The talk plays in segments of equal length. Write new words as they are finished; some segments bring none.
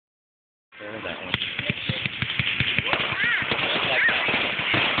There, that one.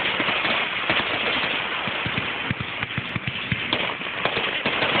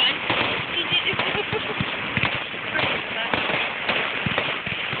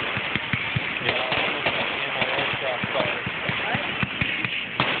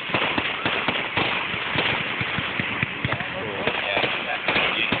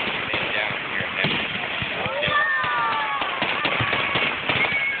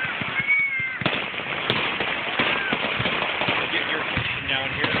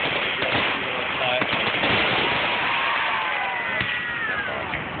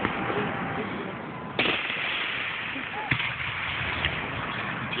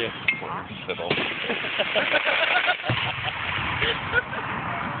 Fiddle.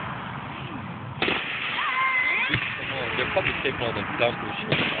 They're probably taking all the dumpers.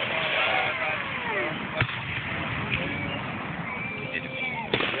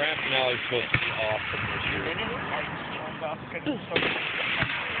 Ramp now is supposed to be awesome this year.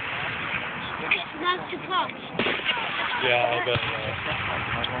 Not too close. Yeah, I bet. I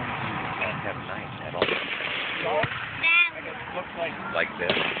don't have night at all. Like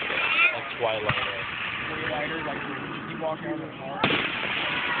this. Like Twilight. Like you walk out of the car.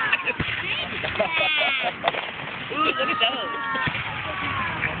 Ooh, look at those.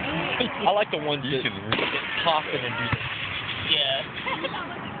 I like the ones that pop in and do that. Yeah.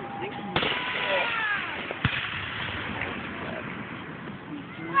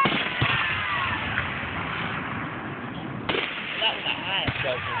 That was high.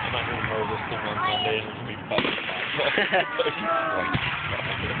 Guys, I'm not going to mow this thing on Monday and it's going to be fucking hot.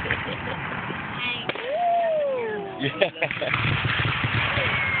 Yeah.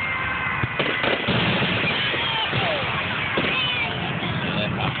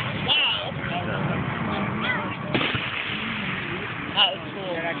 That was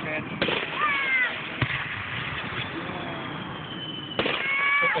cool.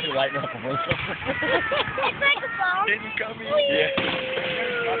 You're lighting up a window. It's like a phone. Didn't come in. Yeah.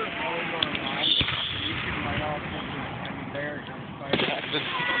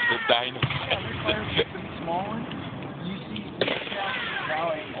 The dynamite. Small one, you see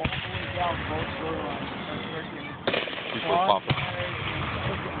valley all the way down both shorelines. Before popping.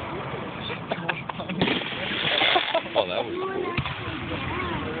 Oh, that was cool.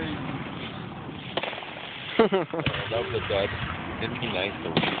 That was a dud. It'd be nice to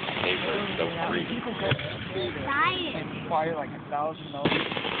paper so free. Excited. Fire like $1,000.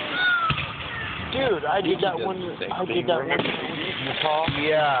 Dude, I did that one. I did that one.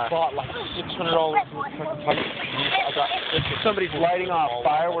 Yeah. Bought like $600 worth of fucking pipe. I got somebody's lighting off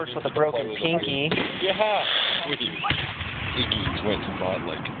fireworks with a broken pinky. Yeah. Iggy went and bought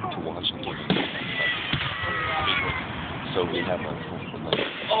like to watch the game. So we have our like.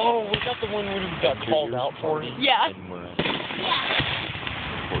 Oh, was that the one when you got called out for it? Yeah. And we're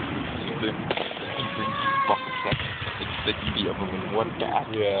the ED of them in one gap.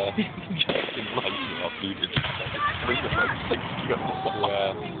 Yeah. Justin lights it up, dude. It's like 60 of them.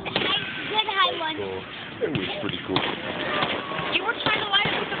 Yeah. Good high one. Cool. It was pretty cool. You were trying to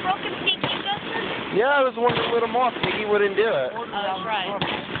light it with the broken pinky, Justin? Yeah, I was the one that lit him off. He wouldn't do it. Oh, that's right.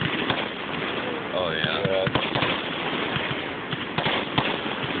 Oh, yeah.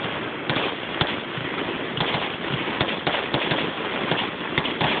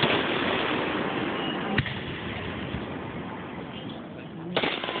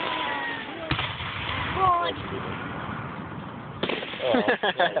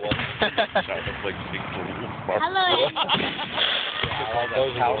 Like big balloon. Hello. All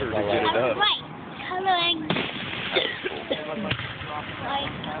that powder to get it up. Right. Coloring.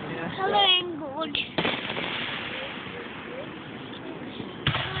 Coloring board.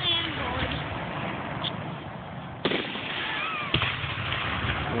 Coloring board.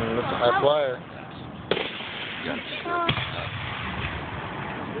 That's a high flyer. Board.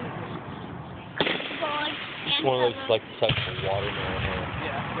 It's one of those like types of watermelon.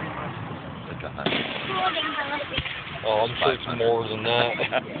 Like a Oh, I'm sure it's more than that.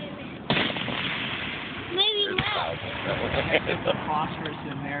 Maybe not. There's some phosphorus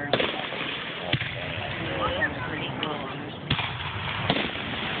in there.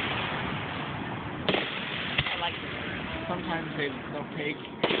 Sometimes they'll take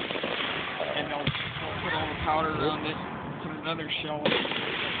and they'll put all the powder around it, put another shell in it,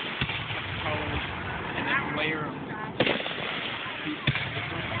 colors, and then layer them.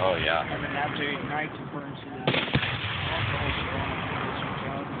 Oh, yeah. And then after it ignites, it burns through the alcohol shell.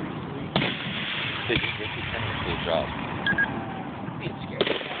 This is kind of a cool job. It's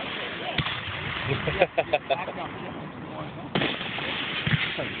scary.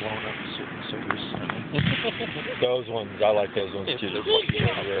 It's like blowing up a super Those ones, I like those ones too. They're fucking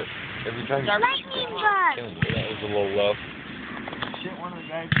everywhere. Every time you Lightning bug. that was a little low. Shit, one of the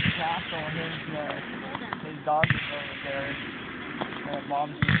guys in Castle, his dog was over there.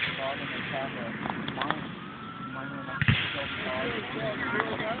 Mom's used the dog and they found a mine enough to kill the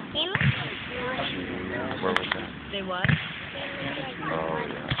dog. Where was that? They what? Oh,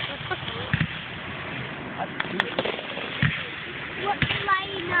 yeah. What's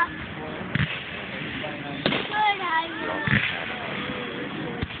lighting up? Good, hi,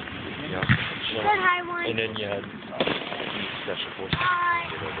 Good, hi, one. And then you had Special Forces. Hi.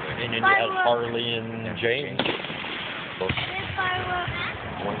 And then you had Harley and James. This firework.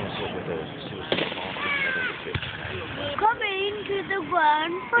 One was hit with a suicide bomb, and the other was hit. Coming to the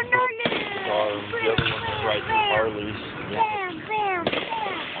ground for nothing. The other one was right through Harley's. Bam, bam,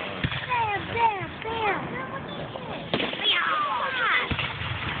 bam. Bam, bam, bam.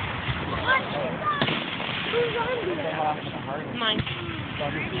 What? Who's under there? Mine.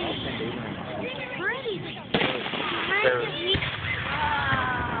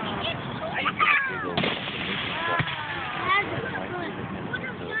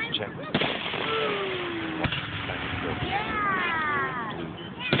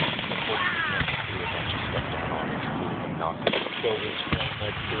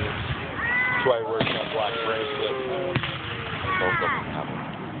 That's why I wear that black bracelet. Both of them have them.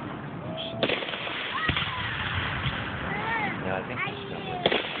 Yeah, I think this is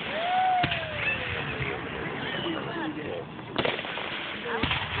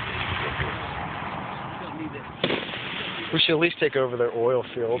We should at least take over their oil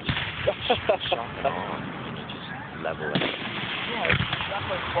fields. level it. Yeah, that's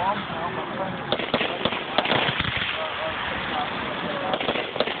like bombs now. My friend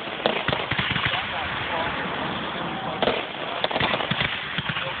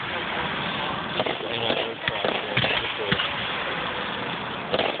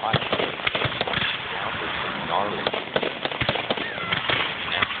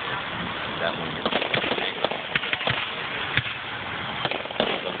That one is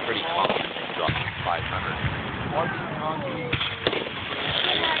pretty common. Drop 500.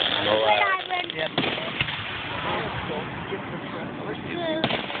 No, Yep.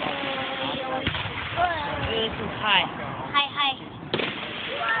 This is high. Hi, hi.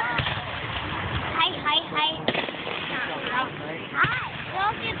 Hi, hi, hi. Hi.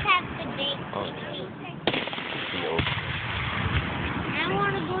 Don't just have to be. I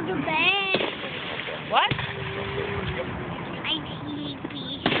want to go to bed. What? I'm sleepy.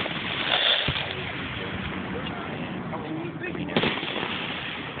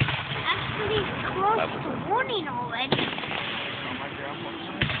 Actually, it's close to morning already.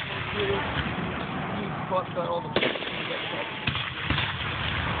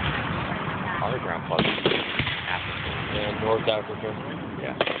 Our grandpa's African. Yeah, North Africa.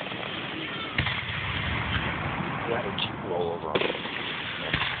 Yeah. We had a Jeep roll over on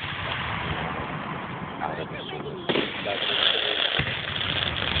out of the sewer. That's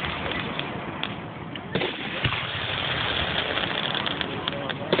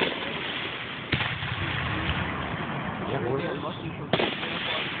yeah, where is it?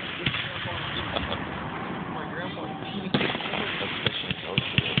 That's fishing those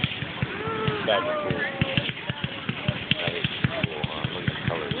two. Back and forth. That is cool, look at the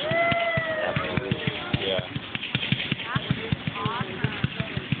colors. Yeah.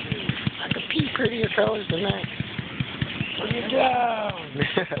 I could pee prettier colors than that. Bring it down.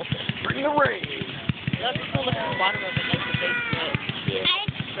 Bring the rain. That's cool looking at the bottom of it, like the basement. Yeah.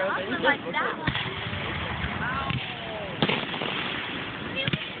 Awesome like that one.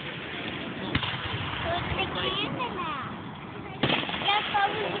 Put the cannon out. Yes, I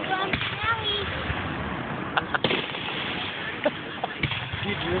was going to Do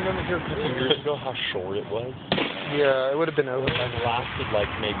you remember here a couple years ago how short it was? Yeah, it would have been over. It lasted like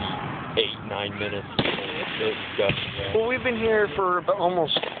maybe 8-9 minutes. It was done. Yeah. Well, we've been here for about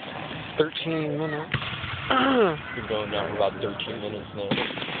almost 13 minutes. Been going down for about 13 minutes now.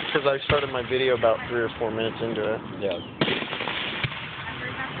 Because I started my video about 3 or 4 minutes into it. Yeah.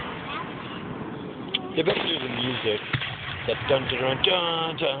 They better do the music. That dun dun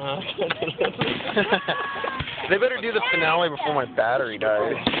dun dun. They better do the finale before my battery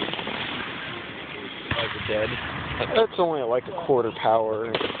dies. Like the dead. That's only at like a quarter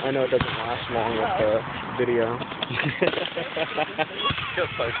power. I know it doesn't last long with the video. Got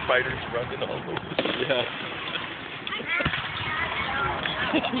my spiders running all over. Yeah.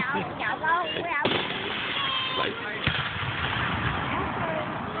 Like.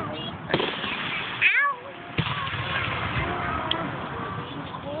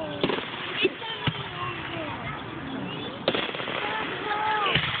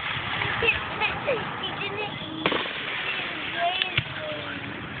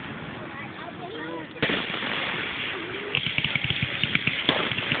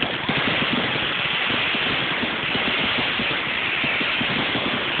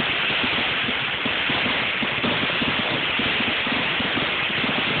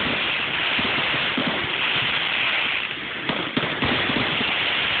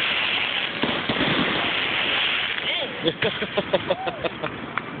 We're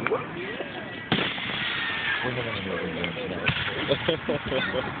never gonna know the name tonight.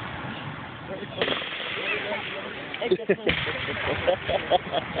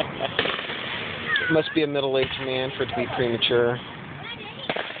 Must be a middle-aged man for it to be premature.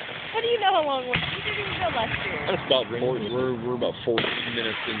 How do you know how long we didn't even go last year? That's about we're about 14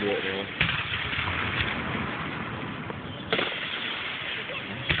 minutes into it now.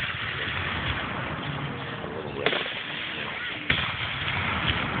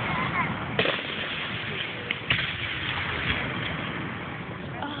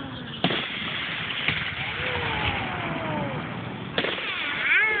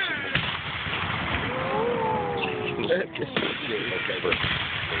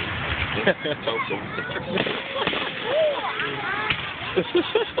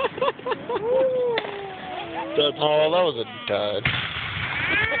 Oh, that was a dud.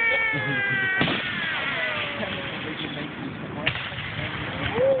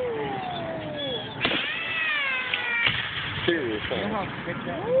 Serious, You know huh? how quick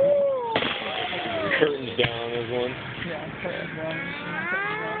that is? Curtains down is one. Yeah, curtains down.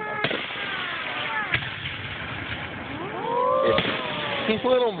 He's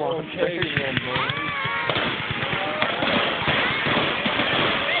little monster.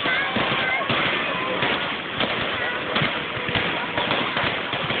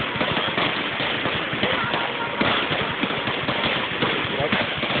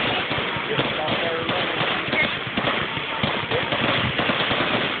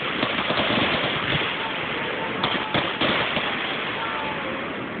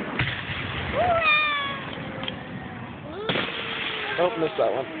 Oh, missed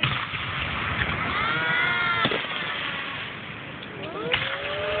that one.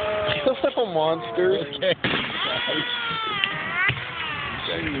 The little monsters. Okay.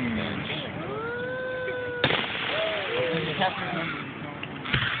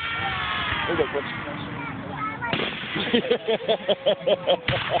 Oh, look, what's...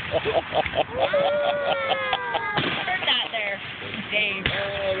 Heard that there, Dave.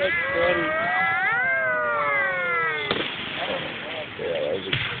 Oh, that's funny. Yeah, that was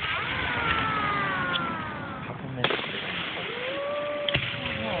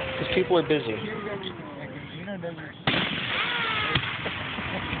Because people are busy. You know,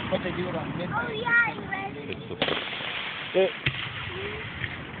 what they do it on midnight. It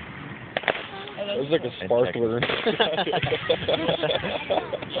was like a sparkler.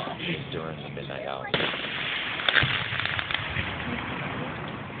 During the midnight hour.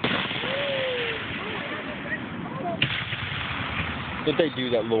 Did they do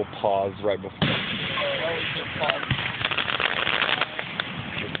that little pause right before?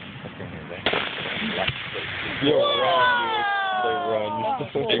 They run. They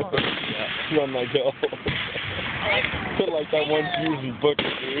run like hell. Like that one Fusion book,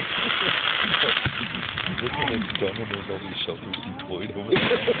 dude. Look when it's done and there's all these shelters deployed over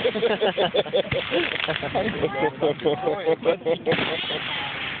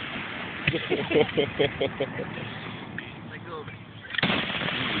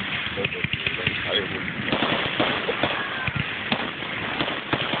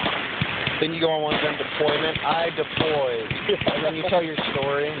Then you go on one of them deployment. I deployed. And then you tell your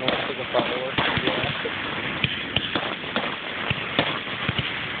story and that's like a firework.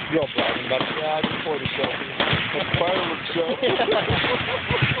 You're all bragging about it. Yeah, I deployed a shelter. It's a fireworks show.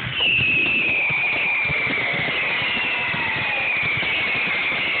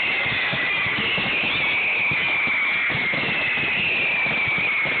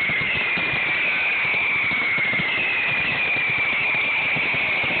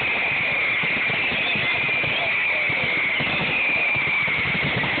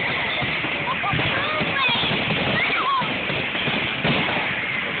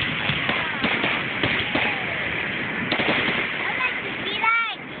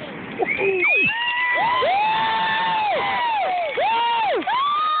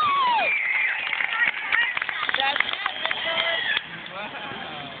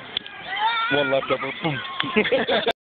 One left over. Boom.